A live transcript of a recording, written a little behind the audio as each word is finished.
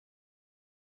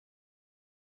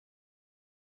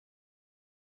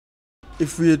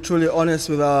If we're truly honest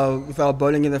with our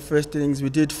bowling in the first innings,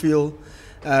 we did feel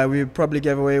we probably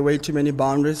gave away way too many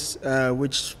boundaries,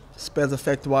 which spells the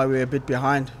fact why we're a bit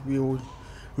behind. We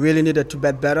really needed to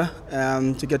bat better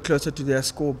to get closer to their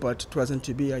score, but it wasn't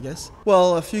to be, I guess.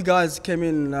 Well, a few guys came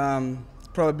in,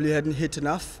 probably hadn't hit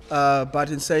enough,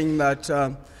 but in saying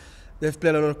that, they've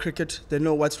played a lot of cricket. They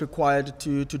know what's required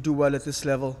to do well at this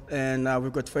level, and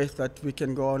we've got faith that we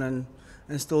can go on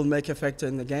and still make a factor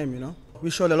in the game, you know. We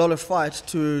showed a lot of fight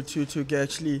to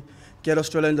actually get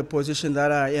Australia in the position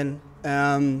that are in.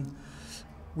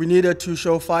 We needed to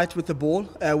show fight with the ball,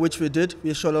 which we did.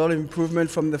 We showed a lot of improvement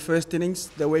from the first innings,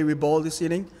 the way we bowled this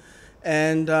inning.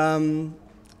 And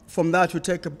from that, we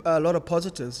take a lot of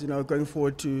positives, you know, going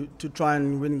forward to try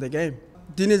and win the game.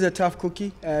 Dean is a tough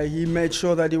cookie. He made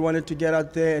sure that he wanted to get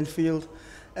out there and field.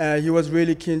 He was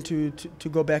really keen to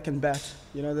go back and bat.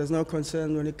 You know, there's no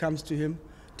concern when it comes to him.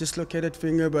 Dislocated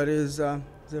finger, but he's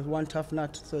one tough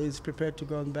nut, so he's prepared to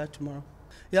go and bat tomorrow.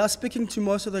 Yeah, speaking to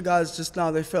most of the guys just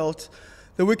now, they felt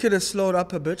the wicket has slowed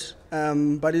up a bit,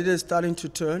 but it is starting to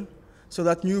turn. So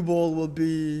that new ball will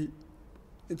be,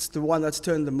 it's the one that's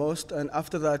turned the most, and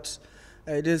after that,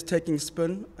 it is taking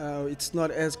spin. It's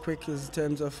not as quick as in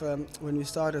terms of when we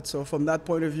started. So from that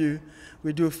point of view,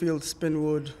 we do feel spin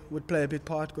would play a big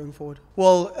part going forward.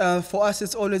 Well, for us,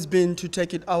 it's always been to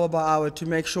take it hour by hour to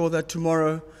make sure that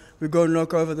tomorrow we go and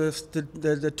knock over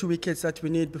the 2 wickets that we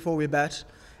need before we bat.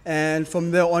 And from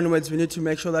there onwards, we need to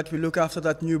make sure that we look after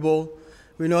that new ball.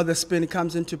 We know the spin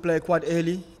comes into play quite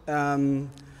early in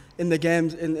the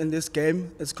games, in this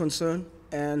game is concerned.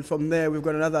 And from there, we've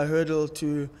got another hurdle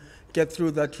to get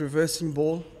through that reversing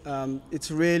ball. It's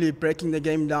really breaking the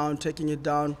game down, taking it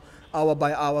down hour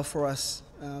by hour for us.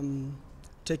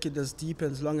 Take it as deep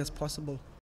and as long as possible.